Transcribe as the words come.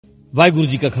ਵਾਹਿਗੁਰੂ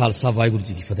ਜੀ ਕਾ ਖਾਲਸਾ, ਵਾਹਿਗੁਰੂ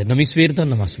ਜੀ ਕੀ ਫਤਿਹ। ਨਵੀਂ ਸਵੇਰ ਦਾ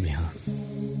ਨਵਾਂ ਸੁਨੇਹਾ।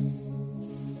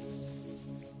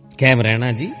 ਕਾਇਮ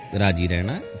ਰਹਿਣਾ ਜੀ, ਰਾਜੀ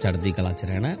ਰਹਿਣਾ, ਚੜ੍ਹਦੀ ਕਲਾ 'ਚ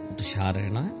ਰਹਿਣਾ, ਉਤਸ਼ਾਹ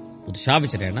ਰਹਿਣਾ, ਉਤਸ਼ਾਹ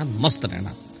ਵਿੱਚ ਰਹਿਣਾ, ਮਸਤ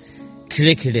ਰਹਿਣਾ,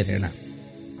 ਖਿੜੇ ਖਿੜੇ ਰਹਿਣਾ,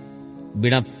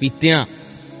 ਬਿਨਾਂ ਪੀਤਿਆਂ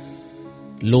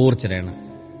ਲੋਰ 'ਚ ਰਹਿਣਾ।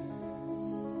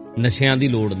 ਨਸ਼ਿਆਂ ਦੀ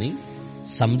ਲੋੜ ਨਹੀਂ,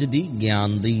 ਸਮਝ ਦੀ,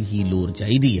 ਗਿਆਨ ਦੀ ਹੀ ਲੋੜ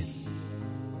ਚਾਹੀਦੀ ਹੈ।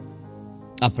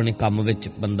 ਆਪਣੇ ਕੰਮ ਵਿੱਚ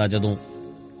ਬੰਦਾ ਜਦੋਂ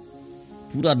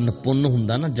ਪੂਰਾ ਨਿਪੁੰਨ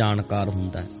ਹੁੰਦਾ ਨਾ, ਜਾਣਕਾਰ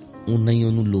ਹੁੰਦਾ, ਉਨਾ ਹੀ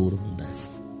ਉਹਨੂੰ ਲੋੜ ਹੁੰਦਾ ਹੈ।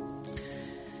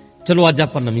 ਚਲੋ ਅੱਜ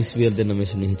ਆਪਾਂ ਨਵੀਂ ਸਵੇਰ ਦੇ ਨਵੇਂ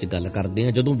ਸੁਨੇਹੇ 'ਚ ਗੱਲ ਕਰਦੇ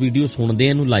ਹਾਂ। ਜਦੋਂ ਵੀਡੀਓ ਸੁਣਦੇ ਆ,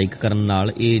 ਇਹਨੂੰ ਲਾਈਕ ਕਰਨ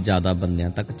ਨਾਲ ਇਹ ਜ਼ਿਆਦਾ ਬੰਦਿਆਂ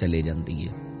ਤੱਕ ਚਲੇ ਜਾਂਦੀ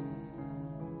ਹੈ,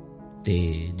 ਤੇ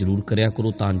ਜ਼ਰੂਰ ਕਰਿਆ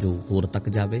ਕਰੋ ਤਾਂ ਜੋ ਹੋਰ ਤੱਕ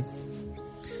ਜਾਵੇ।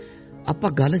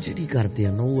 ਆਪਾਂ ਗੱਲ ਜਿਹੜੀ ਕਰਦੇ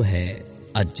ਆ ਨਾ, ਉਹ ਹੈ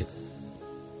ਅੱਜ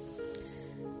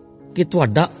ਕਿ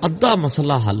ਤੁਹਾਡਾ ਅੱਧਾ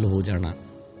ਮਸਲਾ ਹੱਲ ਹੋ ਜਾਣਾ,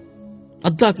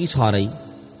 ਅੱਧਾ ਕੀ ਸਾਰਾ ਹੀ,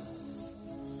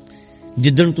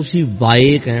 ਜਿੱਦਣ ਤੁਸੀਂ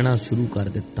ਵਾਏ ਕਹਿਣਾ ਸ਼ੁਰੂ ਕਰ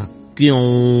ਦਿੱਤਾ।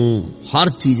 ਕਿਉਂ? ਹਰ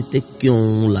ਚੀਜ਼ ਤੇ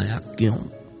ਕਿਉਂ ਲਾਇਆ, ਕਿਉਂ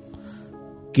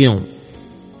ਕਿਉਂ।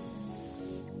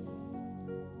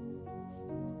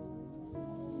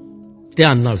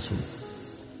 ਧਿਆਨ ਨਾਲ ਸੁਣੋ।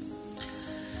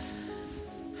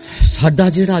 ਸਾਡਾ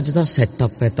ਜਿਹੜਾ ਅੱਜ ਦਾ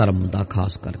ਸੈਟਅਪ ਹੈ ਧਰਮ ਦਾ,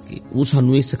 ਖਾਸ ਕਰਕੇ, ਉਹ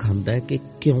ਸਾਨੂੰ ਇਹ ਸਿਖਾਉਂਦਾ ਹੈ ਕਿ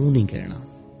ਕਿਉਂ ਨਹੀਂ ਕਹਿਣਾ।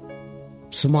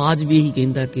 ਸਮਾਜ ਵੀ ਇਹੀ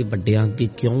ਕਹਿੰਦਾ ਕਿ ਵੱਡਿਆਂ ਅੱਗੇ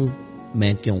ਕਿਉਂ,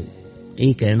 ਮੈਂ ਕਿਉਂ,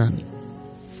 ਇਹ ਕਹਿਣਾ ਨਹੀਂ।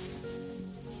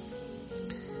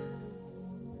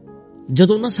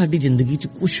 ਜਦੋਂ ਨਾ ਸਾਡੀ ਜ਼ਿੰਦਗੀ 'ਚ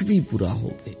ਕੁਛ ਵੀ ਬੁਰਾ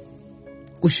ਹੋਵੇ,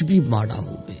 ਕੁਛ ਵੀ ਮਾੜਾ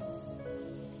ਹੋਵੇ,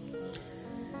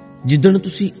 ਜਿੱਦਣ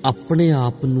ਤੁਸੀਂ ਆਪਣੇ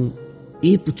ਆਪ ਨੂੰ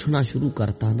ਇਹ ਪੁੱਛਣਾ ਸ਼ੁਰੂ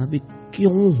ਕਰਤਾ ਨਾ ਵੀ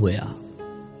ਕਿਉਂ ਹੋਇਆ,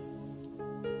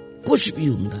 ਕੁਛ ਵੀ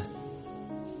ਹੁੰਦਾ,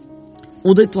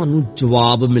 ਉਹਦੇ ਤੁਹਾਨੂੰ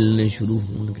ਜਵਾਬ ਮਿਲਣੇ ਸ਼ੁਰੂ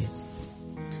ਹੋਣਗੇ।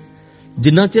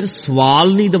 ਜਿੰਨਾ ਚਿਰ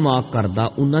ਸਵਾਲ ਨਹੀਂ ਦਿਮਾਗ ਕਰਦਾ,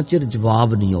 ਉਨਾ ਚਿਰ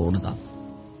ਜਵਾਬ ਨਹੀਂ ਆਉਣਦਾ।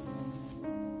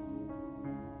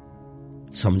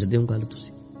 ਸਮਝਦੇ ਹੋ ਗੱਲ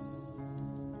ਤੁਸੀਂ?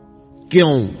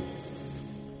 ਕਿਉਂ,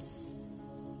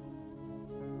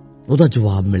 ਉਹਦਾ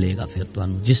ਜਵਾਬ ਮਿਲੇਗਾ ਫਿਰ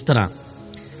ਤੁਹਾਨੂੰ। ਜਿਸ ਤਰ੍ਹਾਂ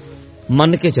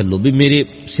ਮੰਨ ਕੇ ਚੱਲੋ ਵੀ ਮੇਰੇ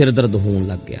ਸਿਰ ਦਰਦ ਹੋਣ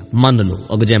ਲੱਗ ਗਿਆ, ਮੰਨ ਲਓ,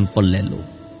 ਐਗਜ਼ਾਮਪਲ ਲੈ ਲਓ,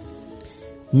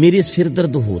 ਮੇਰੇ ਸਿਰ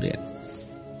ਦਰਦ ਹੋ ਰਿਹਾ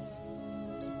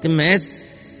ਤੇ ਮੈਂ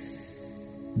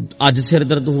ਅੱਜ ਸਿਰ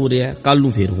ਦਰਦ ਹੋ ਰਿਹਾ, ਕੱਲ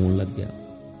ਨੂੰ ਫੇਰ ਹੋਣ ਲੱਗ ਗਿਆ,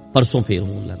 ਪਰਸੋਂ ਫੇਰ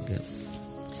ਹੋਣ ਲੱਗ ਗਿਆ,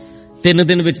 3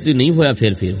 ਦਿਨ ਵਿੱਚ ਤੇ ਨਹੀਂ ਹੋਇਆ,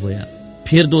 ਫੇਰ ਹੋਇਆ,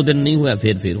 ਫਿਰ 2 ਦਿਨ ਨਹੀਂ ਹੋਇਆ,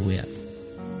 ਫੇਰ ਹੋਇਆ।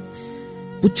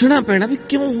 ਪੁੱਛਣਾ ਪੈਣਾ ਵੀ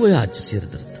ਕਿਉਂ ਹੋਇਆ ਅੱਜ ਸਿਰ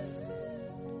ਦਰਦ,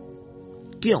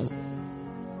 ਕਿਉਂ?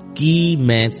 ਕੀ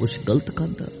ਮੈਂ ਕੁਛ ਗਲਤ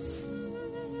ਕਰਦਾ?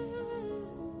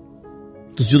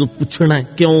 ਤੁਸੀਂ ਜਦੋਂ ਪੁੱਛਣਾ ਹੈ,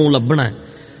 ਕਿਉਂ ਲੱਭਣਾ ਹੈ,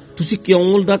 ਤੁਸੀਂ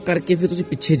ਕਿਉਂ ਦਾ ਕਰਕੇ ਫਿਰ ਤੁਸੀਂ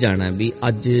ਪਿੱਛੇ ਜਾਣਾ ਵੀ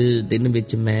ਅੱਜ ਦਿਨ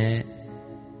ਵਿੱਚ ਮੈਂ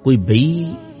ਕੋਈ ਬਈ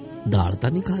ਦਾਲ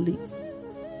ਤਾਂ ਨਹੀਂ ਖਾ ਲਈ,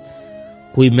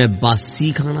 ਕੋਈ ਮੈਂ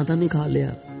ਬਾਸੀ ਖਾਣਾ ਤਾਂ ਨਹੀਂ ਖਾ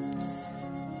ਲਿਆ,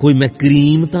 ਕੋਈ ਮੈਂ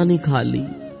ਕਰੀਮ ਤਾਂ ਨਹੀਂ ਖਾ ਲਈ,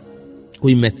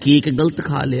 ਕੋਈ ਮੈਂ ਕੇਕ ਗਲਤ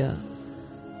ਖਾ ਲਿਆ,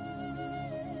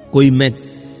 ਕੋਈ ਮੈਂ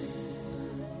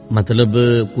ਮਤਲਬ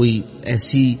ਕੋਈ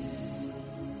ਐਸੀ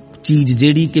ਚੀਜ਼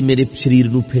ਜਿਹੜੀ ਕਿ ਮੇਰੇ ਸਰੀਰ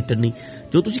ਨੂੰ ਫਿੱਟ ਨਹੀਂ।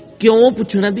 ਜੋ ਤੁਸੀਂ ਕਿਉਂ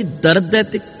ਪੁੱਛਣਾ ਵੀ ਦਰਦ ਹੈ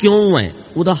ਤੇ ਕਿਉਂ ਹੈ,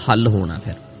 ਉਹਦਾ ਹੱਲ ਹੋਣਾ।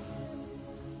 ਫਿਰ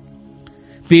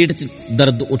ਪੇਟ 'ਚ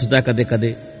ਦਰਦ ਉੱਠਦਾ ਕਦੇ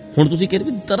ਕਦੇ, ਹੁਣ ਤੁਸੀਂ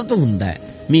ਕਹਿੰਦੇ ਵੀ ਦਰਦ ਹੁੰਦਾ ਹੈ,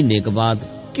 ਮਹੀਨੇ ਕੁ ਬਾਅਦ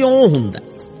ਕਿਉਂ ਹੁੰਦਾ?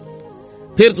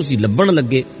 ਫਿਰ ਤੁਸੀਂ ਲੱਭਣ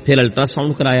ਲੱਗੇ, ਫਿਰ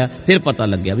ਅਲਟਰਾਸਾਊਂਡ ਕਰਾਇਆ, ਫਿਰ ਪਤਾ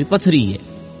ਲੱਗਿਆ ਵੀ ਪੱਥਰੀ ਹੈ,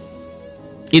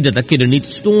 ਇਹਦੇ ਤਾਂ ਕਿਡਨੀ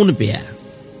 'ਚ ਸਟੋਨ ਪਿਆ,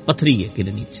 ਪੱਥਰੀ ਹੈ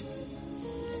ਕਿਡਨੀ 'ਚ।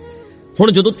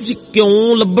 ਹੁਣ ਜਦੋਂ ਤੁਸੀਂ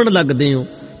ਕਿਉਂ ਲੱਭਣ ਲੱਗਦੇ ਹੋ,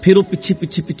 ਫਿਰ ਉਹ ਪਿੱਛੇ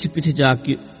ਪਿੱਛੇ ਪਿੱਛੇ ਪਿੱਛੇ ਜਾ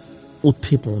ਕੇ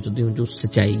ਉੱਥੇ ਪਹੁੰਚਦੇ ਹੋ ਜੋ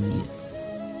ਸੱਚਾਈ ਹੈ,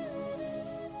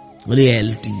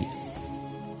 ਰਿਐਲਿਟੀ ਹੈ।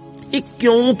 ਇਹ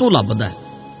ਕਿਉਂ ਤੋਂ ਲੱਭਦਾ ਹੈ,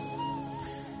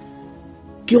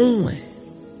 ਕਿਉਂ ਹੈ।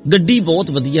 ਗੱਡੀ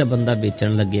ਬਹੁਤ ਵਧੀਆ ਬੰਦਾ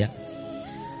ਵੇਚਣ ਲੱਗਿਆ,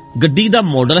 ਗੱਡੀ ਦਾ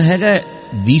ਮਾਡਲ ਹੈਗਾ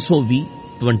 2020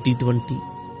 2020,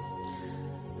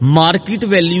 ਮਾਰਕੀਟ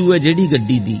ਵੈਲਿਊ ਹੈ ਜਿਹੜੀ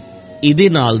ਗੱਡੀ ਦੀ, ਇਹਦੇ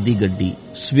ਨਾਲ ਦੀ ਗੱਡੀ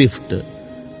ਸਵਿਫਟ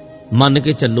ਮੰਨ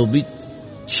ਕੇ ਚੱਲੋ ਵੀ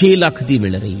 6 ਲੱਖ ਦੀ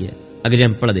ਮਿਲ ਰਹੀ ਹੈ,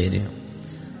 ਐਗਜ਼ਾਮਪਲ ਦੇ ਰਿਹਾ,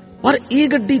 ਪਰ ਇਹ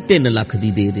ਗੱਡੀ 3 ਲੱਖ ਦੀ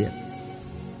ਦੇ ਰਿਹਾ।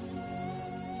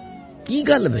 ਕੀ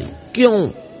ਗੱਲ ਬਈ, ਕਿਉਂ?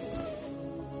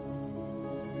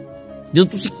 ਜਦੋਂ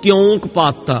ਤੁਸੀਂ ਕਿਉਂ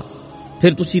ਕਪਾਤਾ,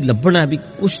 ਫਿਰ ਤੁਸੀਂ ਲੱਭਣਾ ਵੀ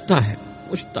ਕੁਛ ਤਾਂ ਹੈ,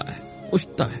 ਕੁਛ ਤਾਂ ਹੈ, ਕੁਛ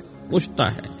ਤਾਂ ਹੈ, ਕੁਛ ਤਾਂ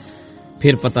ਹੈ।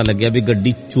 ਫਿਰ ਪਤਾ ਲੱਗਿਆ ਵੀ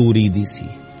ਗੱਡੀ ਚੋਰੀ ਦੀ ਸੀ,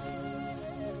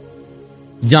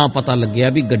 ਜਾਂ ਪਤਾ ਲੱਗਿਆ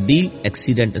ਵੀ ਗੱਡੀ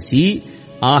ਐਕਸੀਡੈਂਟ ਸੀ,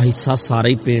 ਆਹ ਹਿੱਸਾ ਸਾਰਾ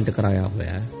ਹੀ ਪੇਂਟ ਕਰਾਇਆ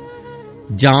ਹੋਇਆ ਹੈ,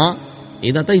 ਜਾਂ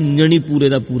ਇਹਦਾ ਤਾਂ ਇੰਜਣ ਹੀ ਪੂਰੇ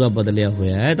ਦਾ ਪੂਰਾ ਬਦਲਿਆ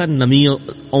ਹੋਇਆ ਹੈ, ਇਹ ਤਾਂ ਨਵੀਂ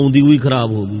ਆਉਂਦੀ ਹੋਈ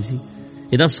ਖਰਾਬ ਹੋ ਗਈ ਸੀ,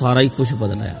 ਇਹਦਾ ਸਾਰਾ ਹੀ ਕੁਝ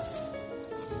ਬਦਲਾਇਆ,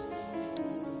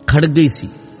 ਖੜ ਗਈ ਸੀ।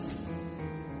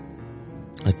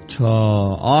 ਅੱਛਾ,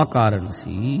 ਆਹ ਕਾਰਨ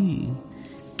ਸੀ।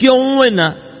 ਕਿਉਂ ਹੈ ਨਾ,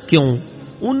 ਕਿਉਂ?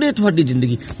 ਉਹਨੇ ਤੁਹਾਡੀ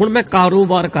ਜ਼ਿੰਦਗੀ, ਹੁਣ ਮੈਂ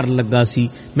ਕਾਰੋਬਾਰ ਕਰਨ ਲੱਗਾ ਸੀ,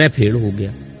 ਮੈਂ ਫੇਲ ਹੋ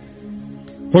ਗਿਆ।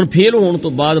 ਹੁਣ ਫੇਲ ਹੋਣ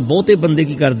ਤੋਂ ਬਾਅਦ ਬਹੁਤੇ ਬੰਦੇ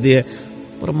ਕੀ ਕਰਦੇ ਆ,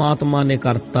 ਪਰਮਾਤਮਾ ਨੇ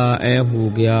ਕਰਤਾ, ਐ ਹੋ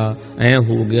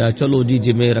ਗਿਆ, ਚਲੋ ਜੀ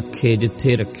ਜਿਵੇਂ ਰੱਖੇ,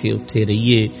 ਜਿੱਥੇ ਰੱਖੇ ਉੱਥੇ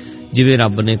ਰਹੀਏ, ਜਿਵੇਂ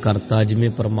ਰੱਬ ਨੇ ਕਰਤਾ, ਜਿਵੇਂ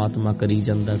ਪਰਮਾਤਮਾ ਕਰੀ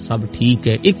ਜਾਂਦਾ, ਸਭ ਠੀਕ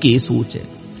ਹੈ। ਇੱਕ ਇਹ ਸੋਚ ਹੈ।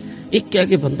 ਇੱਕ ਹੈ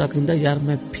ਕਿ ਬੰਦਾ ਕਹਿੰਦਾ ਯਾਰ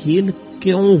ਮੈਂ ਫੇਲ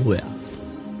ਕਿਉਂ ਹੋਇਆ।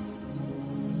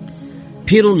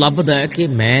 ਫਿਰ ਉਹ ਲੱਭਦਾ ਹੈ ਕਿ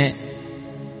ਮੈਂ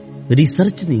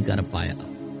ਰਿਸਰਚ ਨਹੀਂ ਕਰ ਪਾਇਆ,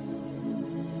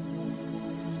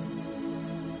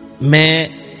 ਮੈਂ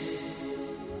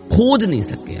ਖੋਜ ਨਹੀਂ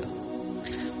ਸਕਿਆ,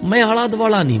 ਮੈਂ ਆਲਾ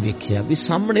ਦੁਆਲਾ ਨਹੀਂ ਵੇਖਿਆ ਵੀ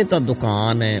ਸਾਹਮਣੇ ਤਾਂ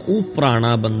ਦੁਕਾਨ ਹੈ, ਉਹ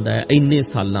ਪੁਰਾਣਾ ਬੰਦਾ ਹੈ, ਇੰਨੇ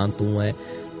ਸਾਲਾਂ ਤੋਂ ਹੈ,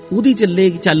 ਉਹਦੀ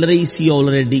ਚੱਲ ਰਹੀ ਸੀ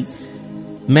ਆਲਰੇਡੀ,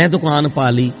 ਮੈਂ ਦੁਕਾਨ ਪਾ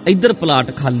ਲਈ, ਇੱਧਰ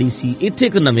ਪਲਾਟ ਖਾਲੀ ਸੀ, ਇੱਥੇ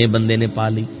ਇੱਕ ਨਵੇਂ ਬੰਦੇ ਨੇ ਪਾ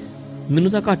ਲਈ,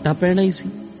 ਮੈਨੂੰ ਤਾਂ ਘਾਟਾ ਪੈਣਾ ਹੀ ਸੀ।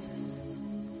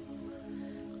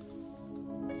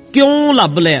 ਕਿਉਂ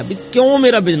ਲੱਭ ਲਿਆ ਵੀ ਕਿਉਂ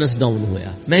ਮੇਰਾ ਬਿਜ਼ਨਸ ਡਾਊਨ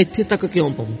ਹੋਇਆ, ਮੈਂ ਇੱਥੇ ਤੱਕ ਕਿਉਂ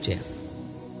ਪਹੁੰਚਿਆ,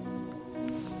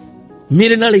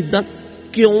 ਮੇਰੇ ਨਾਲ ਇਦਾਂ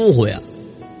ਕਿਉਂ ਹੋਇਆ।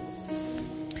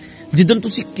 ਜਿੱਦਣ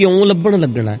ਤੁਸੀਂ ਕਿਉਂ ਲੱਭਣ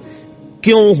ਲੱਗਣਾ,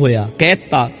 ਕਿਉਂ ਹੋਇਆ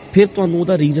ਕਹਿਤਾ, ਫਿਰ ਤੁਹਾਨੂੰ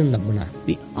ਉਹਦਾ ਰੀਜ਼ਨ ਲੱਭਣਾ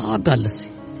ਵੀ ਆਹ ਗੱਲ ਸੀ,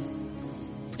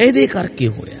 ਇਹਦੇ ਕਰਕੇ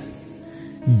ਹੋਇਆ।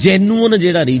 ਜੈਨੂਅਨ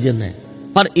ਜਿਹੜਾ ਰੀਜ਼ਨ ਹੈ।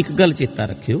 ਪਰ ਇੱਕ ਗੱਲ ਚੇਤਾ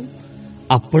ਰੱਖਿਓ,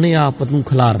 ਆਪਣੇ ਆਪ ਨੂੰ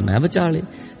ਖਿਲਾਰਨਾ ਵਿਚਾਲੇ।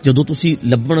 ਜਦੋਂ ਤੁਸੀਂ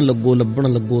ਲੱਭਣ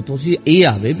ਲੱਗੋ ਤੁਸੀਂ ਇਹ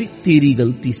ਆਵੇ ਵੀ ਤੇਰੀ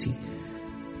ਗਲਤੀ ਸੀ।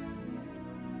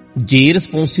 ਜੇ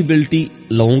ਰਿਸਪੌਂਸਿਬਿਲਿਟੀ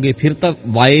ਲਓਗੇ ਫਿਰ ਤਾਂ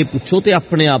ਵਾਏ ਪੁੱਛੋ ਤੇ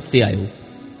ਆਪਣੇ ਆਪ ਤੇ ਆਇਓ।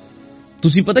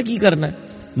 ਤੁਸੀਂ ਪਤਾ ਕੀ ਕਰਨਾ,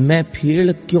 ਮੈਂ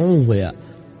ਫੇਲ ਕਿਉਂ ਹੋਇਆ,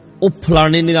 ਉਹ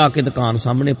ਫਲਾਣੇ ਨੇ ਆ ਕੇ ਦੁਕਾਨ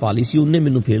ਸਾਹਮਣੇ ਪਾ ਲਈ ਸੀ, ਉਹਨੇ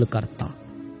ਮੈਨੂੰ ਫੇਲ ਕਰਤਾ।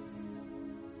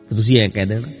 ਤੁਸੀਂ ਐਂ ਕਹਿ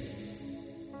ਦੇਣਾ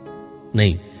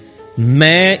ਨਹੀਂ,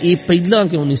 ਮੈਂ ਇਹ ਪਹਿਲਾਂ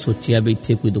ਕਿਉਂ ਨਹੀਂ ਸੋਚਿਆ ਵੀ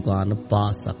ਇੱਥੇ ਕੋਈ ਦੁਕਾਨ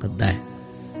ਪਾ ਸਕਦਾ ਹੈ,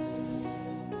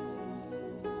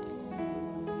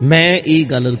 ਮੈਂ ਇਹ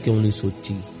ਗੱਲ ਕਿਉਂ ਨਹੀਂ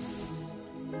ਸੋਚੀ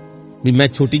ਵੀ ਮੈਂ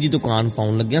ਛੋਟੀ ਜਿਹੀ ਦੁਕਾਨ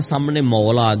ਪਾਉਣ ਲੱਗਿਆ, ਸਾਹਮਣੇ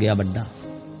ਮੌਲ ਆ ਗਿਆ ਵੱਡਾ,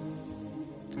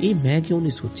 ਇਹ ਮੈਂ ਕਿਉਂ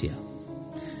ਨਹੀਂ ਸੋਚਿਆ।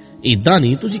 ਇਦਾਂ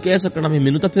ਨਹੀਂ ਤੁਸੀਂ ਕਹਿ ਸਕਣਾ ਵੀ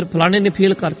ਮੈਨੂੰ ਤਾਂ ਫਿਰ ਫਲਾਣੇ ਨੇ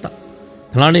ਫੇਲ ਕਰਤਾ,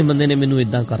 ਫਲਾਣੇ ਬੰਦੇ ਨੇ ਮੈਨੂੰ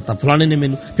ਇਦਾਂ ਕਰਤਾ, ਫਲਾਣੇ ਨੇ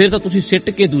ਮੈਨੂੰ, ਫਿਰ ਤਾਂ ਤੁਸੀਂ ਸਿੱਟ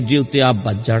ਕੇ ਦੂਜੇ ਉੱਤੇ ਆਪ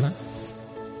ਬਚ ਜਾਣਾ।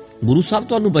 ਗੁਰੂ ਸਾਹਿਬ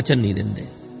ਤੁਹਾਨੂੰ ਬਚਨ ਨਹੀਂ ਦਿੰਦੇ,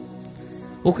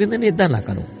 ਉਹ ਕਹਿੰਦੇ ਨੇ ਇਦਾਂ ਨਾ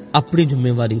ਕਰੋ, ਆਪਣੀ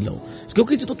ਜ਼ਿੰਮੇਵਾਰੀ ਲਓ।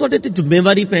 ਕਿਉਂਕਿ ਜਦੋਂ ਤੁਹਾਡੇ ਤੇ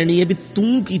ਜ਼ਿੰਮੇਵਾਰੀ ਪੈਣੀ ਹੈ ਵੀ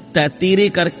ਤੂੰ ਕੀਤਾ, ਤੇਰੇ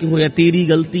ਕਰਕੇ ਹੋਇਆ, ਤੇਰੀ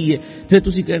ਗਲਤੀ ਹੈ, ਫਿਰ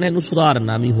ਤੁਸੀਂ ਕਹਿਣਾ ਇਹਨੂੰ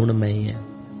ਸੁਧਾਰਨਾ ਵੀ ਹੁਣ ਮੈਂ ਹੀ ਹੈ।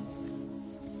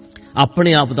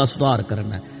 ਆਪਣੇ ਆਪ ਦਾ ਸੁਧਾਰ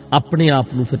ਕਰਨਾ, ਆਪਣੇ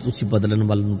ਆਪ ਨੂੰ ਫਿਰ ਤੁਸੀਂ ਬਦਲਣ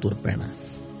ਵੱਲ ਨੂੰ ਤੁਰ ਪੈਣਾ।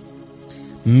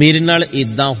 ਮੇਰੇ ਨਾਲ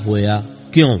ਇਦਾਂ ਹੋਇਆ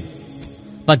ਕਿਉਂ।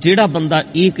 ਪਰ ਜਿਹੜਾ ਬੰਦਾ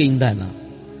ਇਹ ਕਹਿੰਦਾ ਨਾ,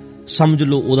 ਸਮਝ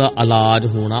ਲਓ ਉਹਦਾ ਇਲਾਜ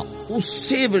ਹੋਣਾ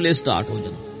ਉਸੇ ਵੇਲੇ ਸਟਾਰਟ ਹੋ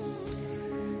ਜਾਂਦਾ।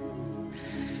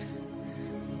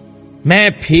 ਮੈਂ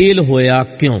ਫੇਲ ਹੋਇਆ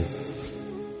ਕਿਉਂ,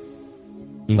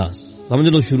 ਬਸ ਸਮਝ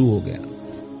ਲਓ ਸ਼ੁਰੂ ਹੋ ਗਿਆ,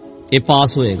 ਇਹ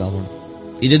ਪਾਸ ਹੋਏਗਾ ਹੁਣ।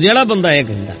 ਇਹ ਜਿਹੜਾ ਬੰਦਾ ਇਹ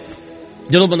ਕਹਿੰਦਾ,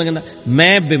 ਜਦੋਂ ਬੰਦਾ ਕਹਿੰਦਾ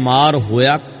ਮੈਂ ਬਿਮਾਰ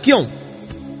ਹੋਇਆ ਕਿਉਂ,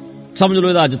 ਸਮਝ ਲਓ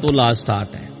ਇਹਦਾ ਅੱਜ ਤੋਂ ਇਲਾਜ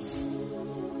ਸਟਾਰਟ ਹੈ।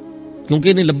 ਕਿਉਂਕਿ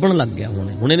ਇਹਨੇ ਲੱਭਣ ਲੱਗ ਗਿਆ,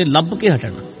 ਹੁਣ ਇਹਨੇ ਲੱਭ ਕੇ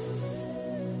ਹਟਣਾ।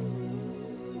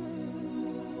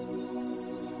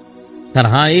 ਪਰ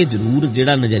ਹਾਂ ਇਹ ਜ਼ਰੂਰ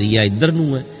ਜਿਹੜਾ ਨਜ਼ਰੀਆ ਇੱਧਰ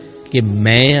ਨੂੰ ਹੈ ਕਿ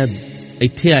ਮੈਂ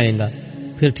ਇੱਥੇ ਆਏਗਾ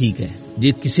ਫਿਰ ਠੀਕ ਹੈ,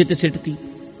 ਜੇ ਕਿਸੇ ਤੇ ਸਿੱਟਤੀ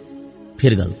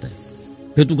ਫਿਰ ਗਲਤ ਹੈ,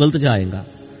 ਫਿਰ ਤੂੰ ਗਲਤ ਜਾਏਗਾ,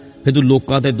 ਫਿਰ ਤੂੰ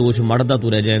ਲੋਕਾਂ ਤੇ ਦੋਸ਼ ਮੜਦਾ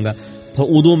ਤੁਰਿਆ ਜਾਏਗਾ। ਫਿਰ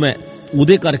ਉਦੋਂ ਮੈਂ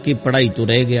ਉਹਦੇ ਕਰਕੇ ਪੜ੍ਹਾਈ ਤੋਂ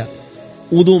ਰਹਿ ਗਿਆ,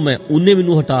 ਉਦੋਂ ਉਹਨੇ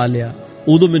ਮੈਨੂੰ ਹਟਾ ਲਿਆ,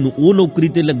 ਉਦੋਂ ਮੈਨੂੰ ਉਹ ਨੌਕਰੀ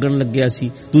ਤੇ ਲੱਗਣ ਲੱਗਿਆ ਸੀ,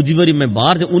 ਦੂਜੀ ਵਾਰੀ ਮੈਂ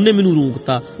ਬਾਹਰ ਜਾ, ਉਹਨੇ ਮੈਨੂੰ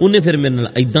ਰੋਕਤਾ, ਉਹਨੇ ਫਿਰ ਮੇਰੇ ਨਾਲ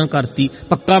ਏਦਾਂ ਕਰਤੀ,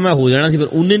 ਪੱਕਾ ਮੈਂ ਹੋ ਜਾਣਾ ਸੀ, ਫਿਰ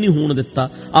ਉਹਨੇ ਨਹੀਂ ਹੋਣ ਦਿੱਤਾ,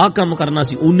 ਆਹ ਕੰਮ ਕਰਨਾ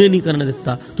ਸੀ ਉਹਨੇ ਨਹੀਂ ਕਰਨ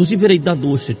ਦਿੱਤਾ। ਤੁਸੀਂ ਫਿਰ ਏਦਾਂ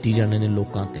ਦੋਸ਼ ਸਿੱਟੀ ਜਾਣੇ ਨੇ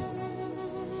ਲੋਕਾਂ ਤੇ,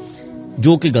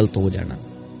 ਜੋ ਕਿ ਗਲਤ ਹੋ ਜਾਣਾ।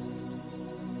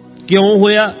 ਕਿਉਂ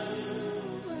ਹੋਇਆ,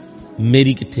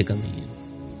 ਮੇਰੀ ਕਿੱਥੇ ਕਮੀ ਹੈ।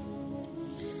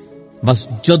 ਬਸ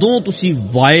ਜਦੋਂ ਤੁਸੀਂ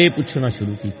ਵਾਏ ਪੁੱਛਣਾ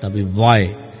ਸ਼ੁਰੂ ਕੀਤਾ ਵੀ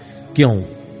ਵਾਏ, ਕਿਉਂ,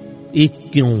 ਇਹ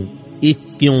ਕਿਉਂ, ਇਹ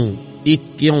ਕਿਉਂ, ਇਹ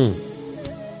ਕਿਉਂ,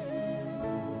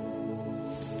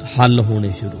 ਹੱਲ ਹੋਣੇ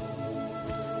ਸ਼ੁਰੂ,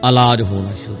 ਇਲਾਜ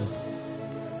ਹੋਣਾ ਸ਼ੁਰੂ,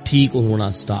 ਠੀਕ ਹੋਣਾ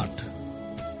ਸਟਾਰਟ।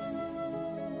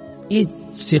 ਇਹ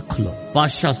ਸਿੱਖ ਲਓ,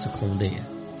 ਪਾਤਸ਼ਾਹ ਸਿਖਾਉਂਦੇ ਆ।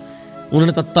 ਉਹਨਾਂ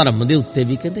ਨੇ ਤਾਂ ਧਰਮ ਦੇ ਉੱਤੇ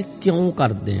ਵੀ ਕਹਿੰਦੇ ਕਿਉਂ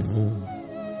ਕਰਦੇ ਹੋ,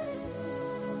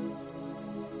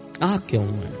 ਆਹ ਕਿਉਂ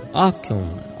ਹੈ, ਆਹ ਕਿਉਂ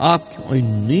ਹੈ, ਆਹ ਕਿਉਂ।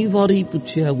 ਇੰਨੀ ਵਾਰੀ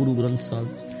ਪੁੱਛਿਆ ਗੁਰੂ ਗ੍ਰੰਥ ਸਾਹਿਬ,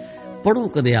 ਪੜ੍ਹੋ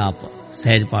ਕਦੇ ਆਪ,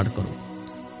 ਸਹਿਜ ਪਾਠ ਕਰੋ।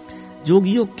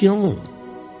 ਜੋਗੀਓ ਕਿਉਂ,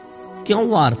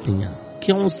 ਕਿਉਂ ਆਰਤੀਆਂ,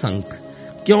 ਕਿਉਂ ਸੰਖ,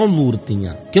 ਕਿਉਂ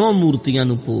ਮੂਰਤੀਆਂ, ਕਿਉਂ ਮੂਰਤੀਆਂ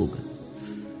ਨੂੰ ਭੋਗ,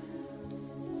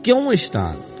 ਕਿਉਂ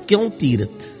ਇਸ਼ਨਾਨ, ਕਿਉਂ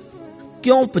ਤੀਰਥ,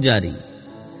 ਕਿਉਂ ਪੁਜਾਰੀ,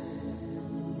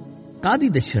 ਕਾਦੀ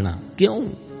ਦਸ਼ਣਾ, ਕਿਉਂ।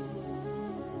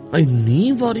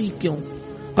 ਇੰਨੀ ਵਾਰੀ ਕਿਉਂ,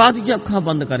 ਕਾਦੀਆਂ ਅੱਖਾਂ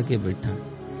ਬੰਦ ਕਰਕੇ ਬੈਠਾ,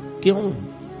 ਕਿਉਂ।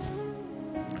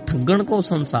 ਠੱਗਣ ਕੋ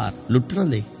ਸੰਸਾਰ, ਲੁੱਟਣ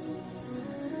ਲਈ,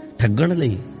 ਠੱਗਣ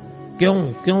ਲਈ,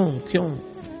 ਕਿਉਂ ਕਿਉਂ ਕਿਉਂ।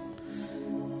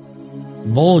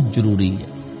 ਬਹੁਤ ਜ਼ਰੂਰੀ ਹੈ।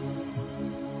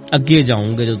 ਅੱਗੇ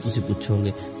ਜਾਓਗੇ ਜਦੋਂ ਤੁਸੀਂ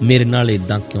ਪੁੱਛੋਗੇ ਮੇਰੇ ਨਾਲ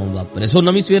ਇਦਾਂ ਕਿਉਂ ਵਾਪਰਿਆ। ਸੋ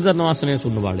ਨਵੀਂ ਸਵੇਰ ਦਾ ਨਵਾਂ ਸੁਨੇਹਾ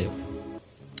ਸੁਣਨ ਵਾਲਿਓ,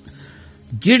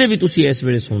 ਜਿਹੜੇ ਵੀ ਤੁਸੀਂ ਇਸ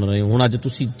ਵੇਲੇ ਸੁਣ ਰਹੇ ਹੋ, ਹੁਣ ਅੱਜ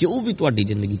ਤੁਸੀਂ ਜੋ ਵੀ ਤੁਹਾਡੀ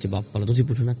ਜ਼ਿੰਦਗੀ 'ਚ ਵਾਪਰਿਆ, ਤੁਸੀਂ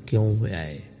ਪੁੱਛਣਾ ਕਿਉਂ ਹੋਇਆ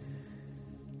ਹੈ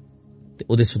ਤੇ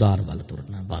ਉਹਦੇ ਸੁਧਾਰ ਵੱਲ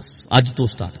ਤੁਰਨਾ। ਬਸ ਅੱਜ ਤੋਂ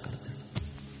ਸਟਾਰਟ ਕਰ ਦੇਣਾ।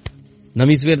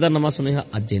 ਨਵੀਂ ਸਵੇਰ ਦਾ ਨਵਾਂ ਸੁਨੇਹਾ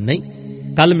ਅੱਜ ਨਹੀਂ,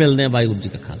 ਕੱਲ ਮਿਲਦੇ ਹਾਂ। ਵਾਹਿਗੁਰੂ ਜੀ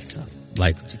ਕਾ ਖਾਲਸਾ,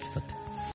 ਵਾਹਿਗੁਰੂ ਜੀ ਕੀ ਫਤਿਹ।